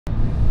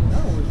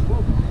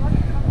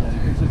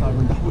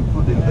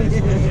Them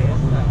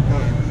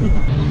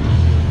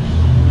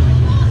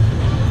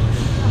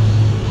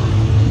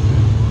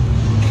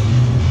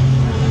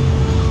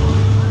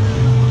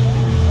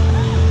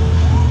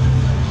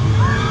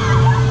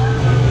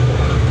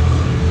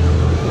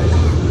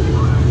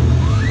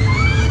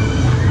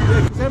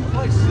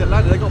places in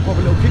Atlanta, they got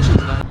proper little kitchens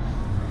now.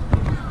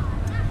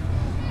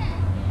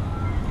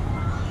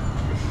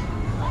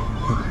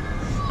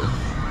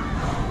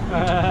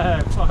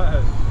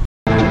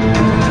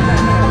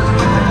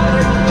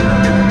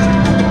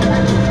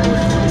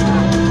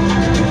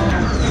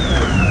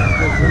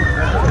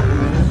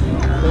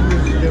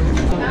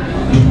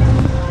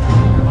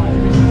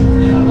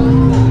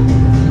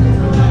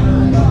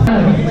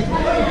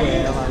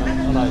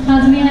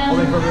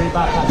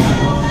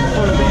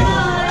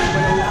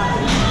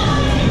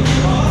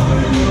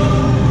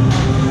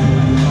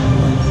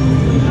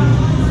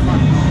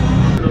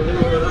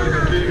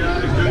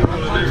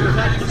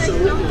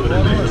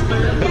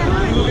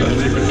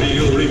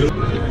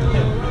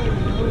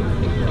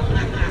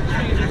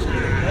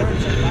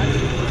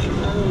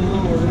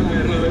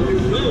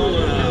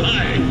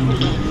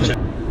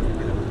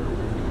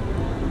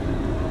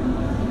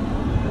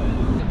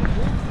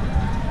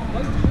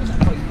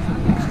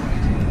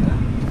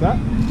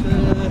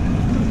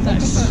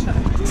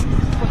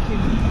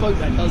 Boat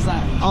that does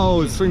that.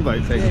 Oh, the swing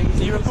boat thing.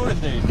 Yeah, you recording,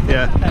 dude?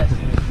 Yeah.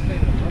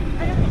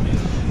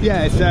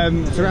 Yeah,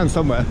 it's around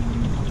somewhere.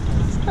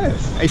 Oh,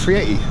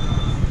 A380.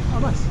 Oh,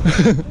 nice.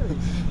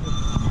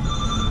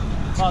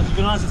 Oh, you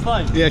can answer the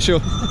phone? Yeah, sure.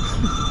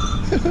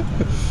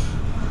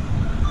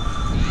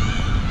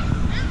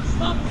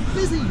 Stop,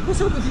 busy.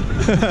 What's up with you?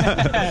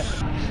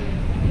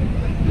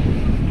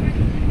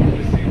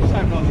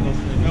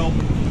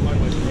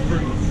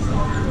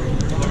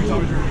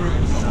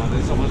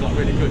 Someone's not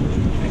really good.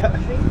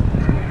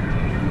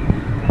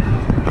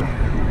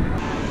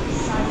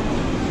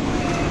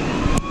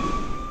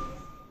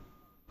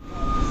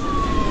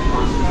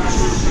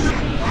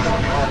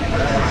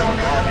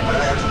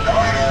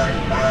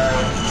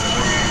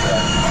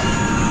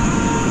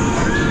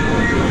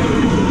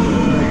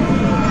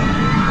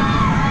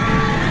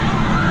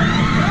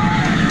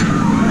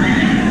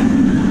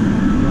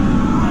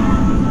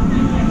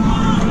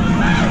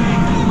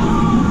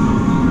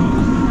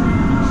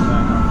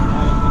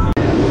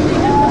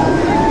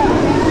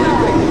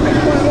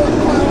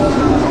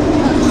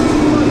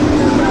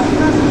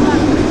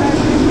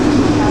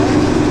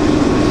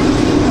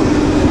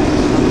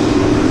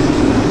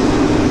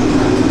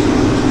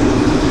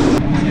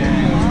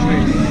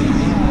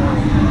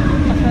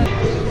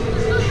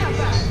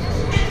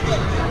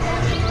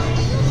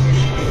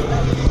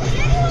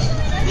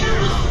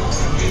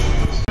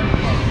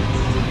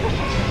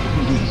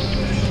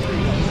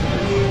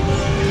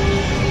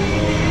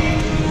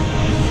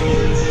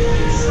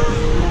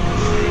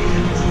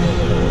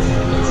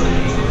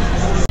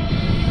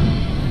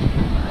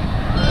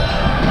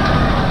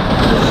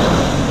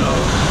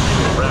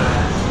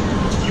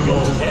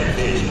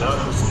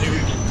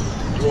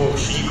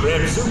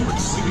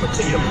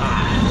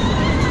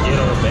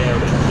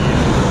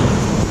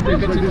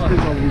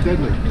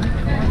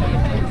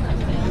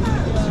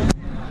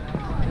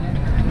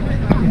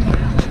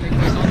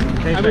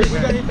 I mean, we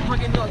don't need to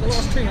plug in like the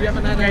last two. We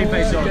haven't had game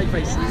face on. Game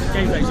face on.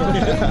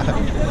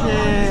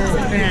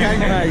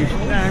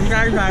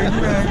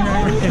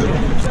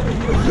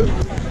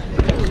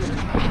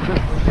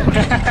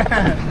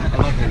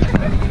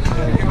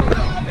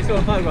 It's got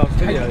a photograph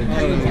video.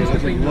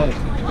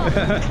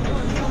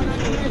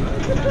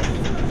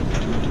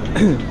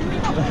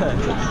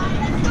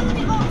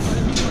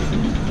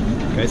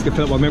 Okay, let's go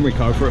fill up my memory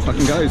card before it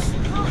fucking goes.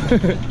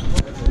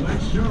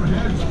 Flex your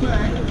heads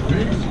back,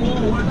 face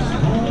forwards,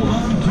 hold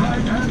on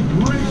tight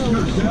and brace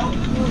yourself.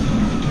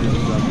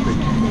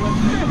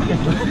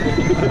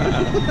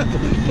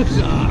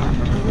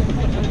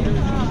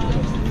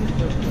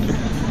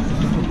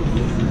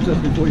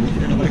 Just before you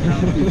get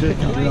you just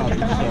coming up.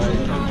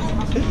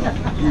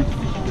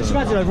 Just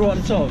imagine over right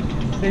at the top,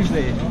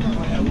 usually.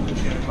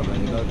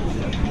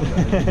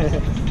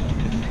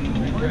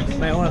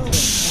 Mate, I want to come up and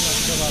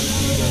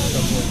see you guys at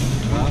some point.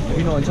 If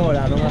you're not in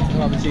Thailand, I'm going to have to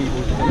come up and see you.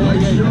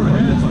 Flex your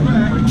heads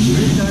back,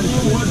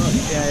 face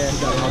forwards. Yeah.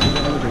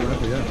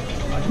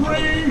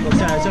 Breathe.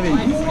 Something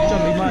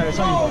motor,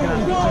 something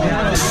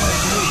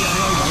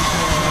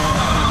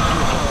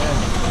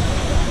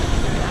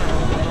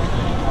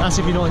That's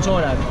if you're not in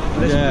Thailand.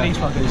 There's some police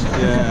fuckers.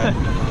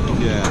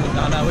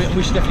 Yeah. No,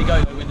 we should definitely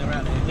go though when they're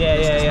around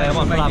here. Yeah. I'm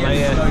on for that, mate,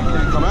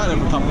 yeah. Come out in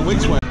a couple of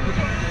weeks, mate.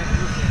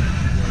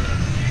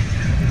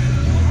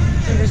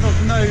 There's no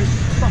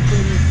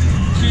fucking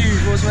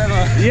queues whatsoever.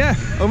 Yeah.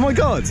 Oh my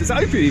god, it's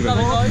open even. I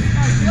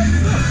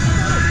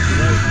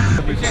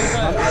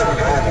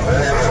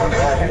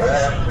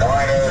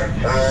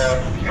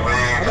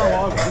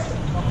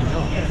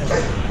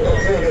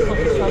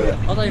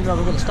don't even know if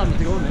I've got the stomach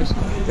to go on this.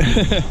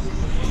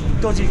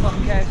 Dodgy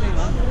fucking KFC,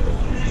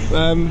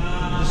 man.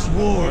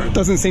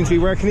 Doesn't seem to be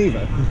working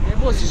either. It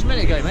was just a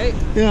minute ago, mate.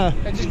 Yeah.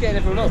 They're just getting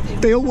everyone off.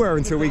 They all were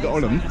until we got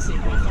on them.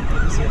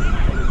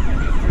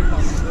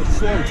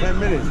 swam 10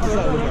 minutes. What's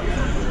that all about?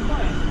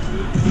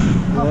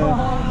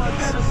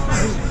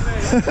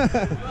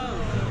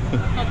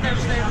 How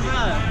devastating is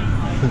that?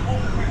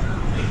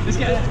 Let's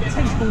get a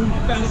tennis ball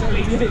bounce over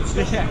the edge.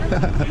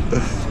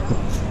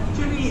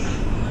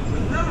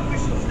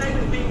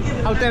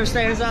 How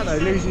devastating is that though,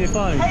 losing your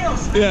phone?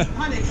 Yeah.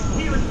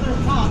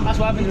 That's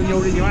what happens when you're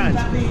holding your hand.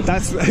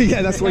 That's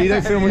yeah. That's why you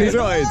don't film on these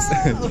rides.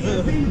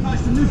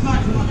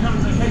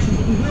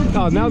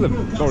 Oh, now the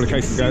roller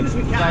coaster's going.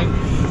 Like,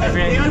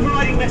 every The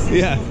overriding message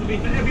Yeah. will be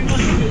for everyone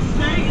who is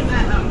staying in their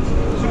house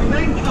to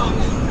remain calm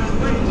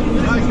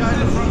and wait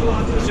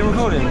to Still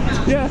recording?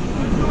 Yeah.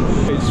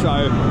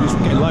 So just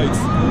getting loads.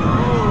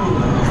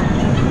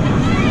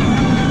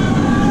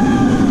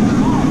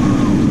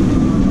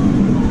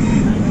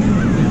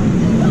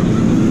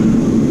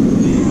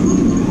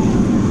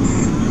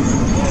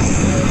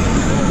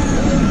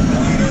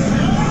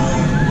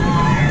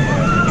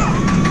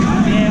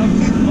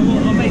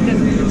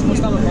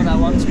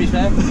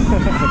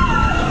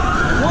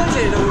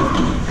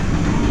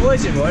 What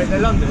is it, right? They're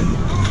London.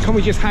 Can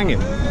we just hang him?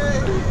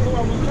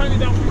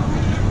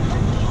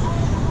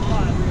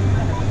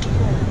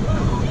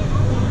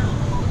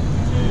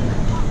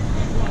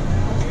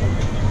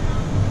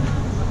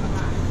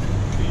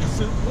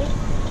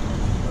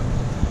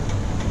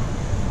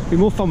 Be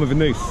more fun with a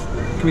noose.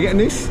 Can we get a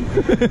noose?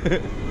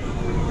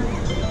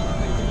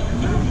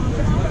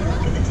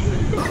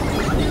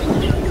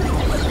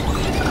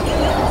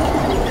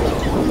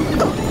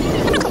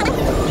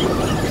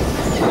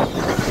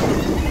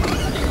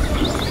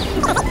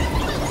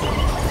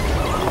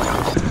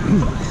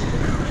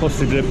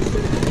 Possibly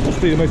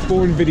the most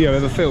boring video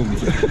ever filmed.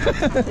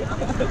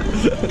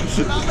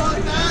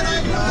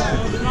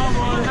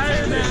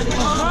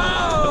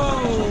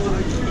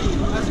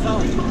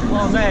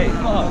 Oh mate,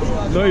 fuck.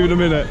 Not even a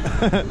minute.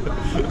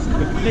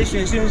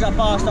 Literally, as soon as that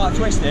bar started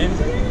twisting,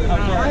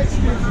 I'm like,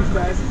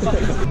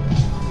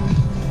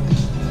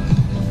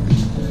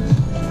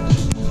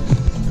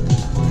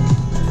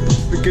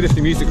 It'd be good if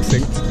the music was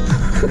synced.